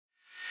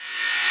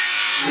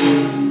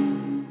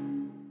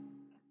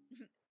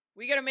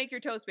We got to make your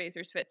toe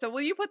spacers fit. So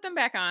will you put them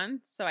back on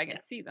so I can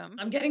see them?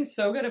 I'm getting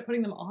so good at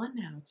putting them on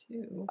now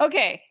too.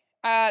 Okay.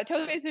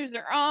 Toe spacers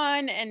are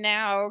on, and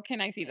now can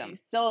I see them?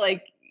 So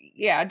like,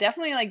 yeah,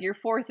 definitely like your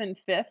fourth and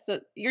fifth. So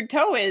your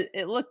toe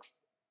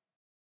it's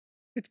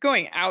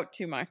going out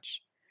too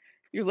much.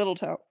 Your little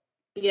toe.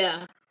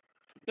 Yeah.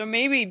 So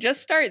maybe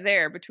just start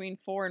there between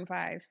 4 and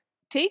 5.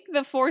 Take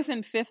the fourth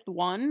and fifth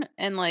one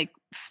and like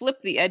flip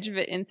the edge of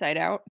it inside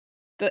out.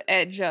 The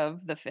edge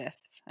of the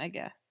fifth, I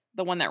guess.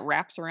 The one that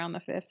wraps around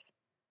the fifth.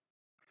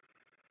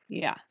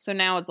 Yeah. So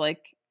now it's like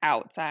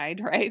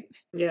outside, right?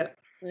 Yeah.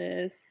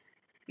 This.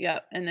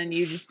 Yep. And then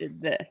you just did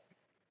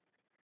this.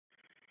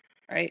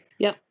 Right?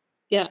 Yep.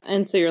 Yeah.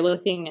 And so you're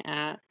looking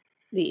at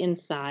the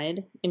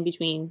inside in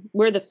between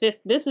where the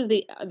fifth, this is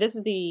the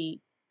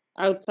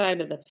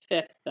outside of the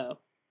fifth though.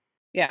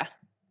 Yeah.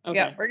 Okay.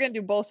 Yeah. We're going to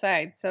do both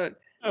sides. So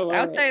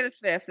outside of the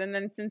fifth. And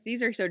then since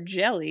these are so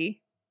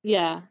jelly.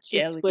 Yeah.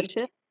 Just squish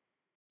it.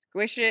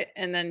 Squish it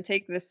and then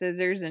take the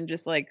scissors and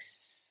just like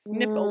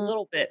snip a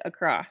little bit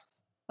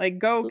across. Like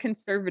go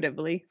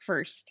conservatively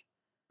first.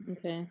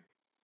 Okay.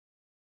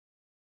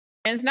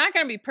 And it's not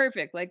going to be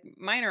perfect. Like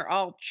mine are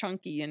all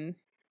chunky and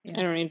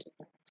I don't need to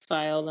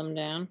file them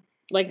down.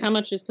 Like how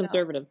much is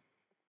conservative?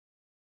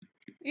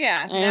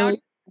 Yeah. Now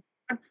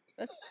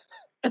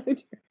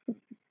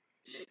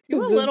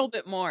do a little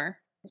bit more.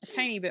 A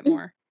tiny bit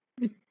more.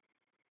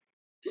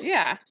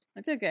 Yeah.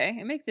 That's okay.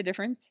 It makes a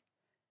difference.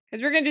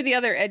 Because we're going to do the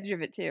other edge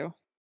of it too.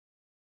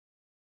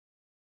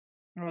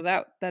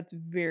 Oh, that's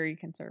very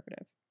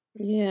conservative.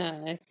 Yeah,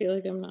 I feel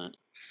like I'm not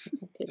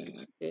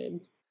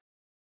good.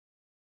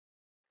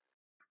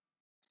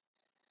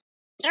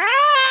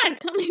 Ah,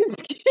 cut my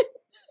skin.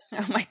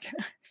 Oh my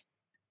gosh.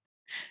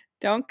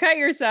 Don't cut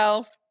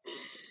yourself.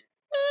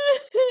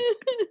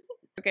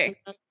 Okay.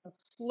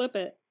 Flip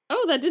it.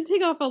 Oh, that did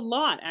take off a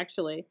lot,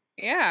 actually.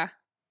 Yeah.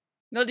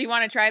 No, do you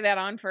want to try that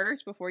on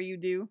first before you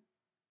do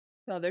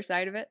the other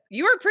side of it?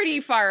 You were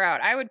pretty far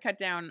out. I would cut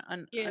down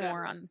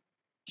more on.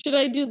 Should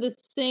I do the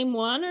same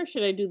one or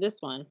should I do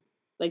this one?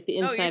 Like the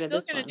inside of this one?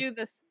 You're still going to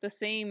do the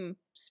same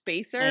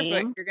spacer,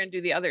 but you're going to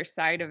do the other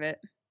side of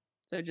it.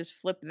 So just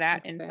flip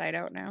that inside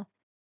out now.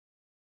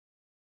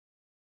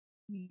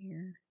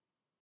 Here.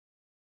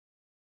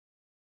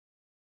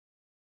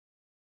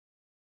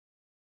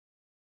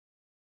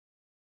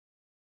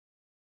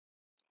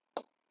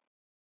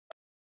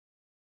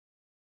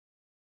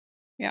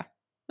 Yeah.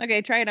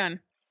 Okay, try it on.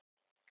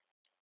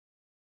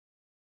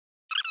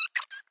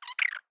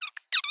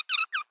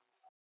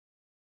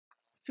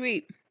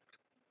 Sweet.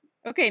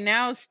 Okay,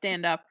 now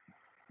stand up.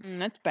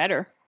 That's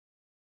better.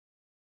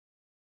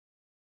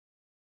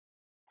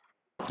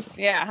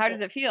 Yeah, how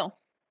does it feel?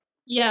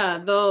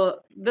 Yeah,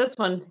 this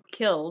one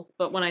kills,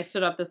 but when I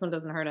stood up, this one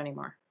doesn't hurt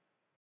anymore.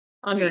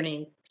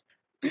 Underneath.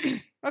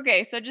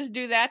 Okay, so just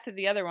do that to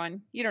the other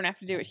one. You don't have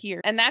to do it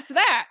here. And that's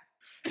that.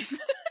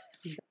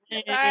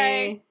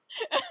 Bye.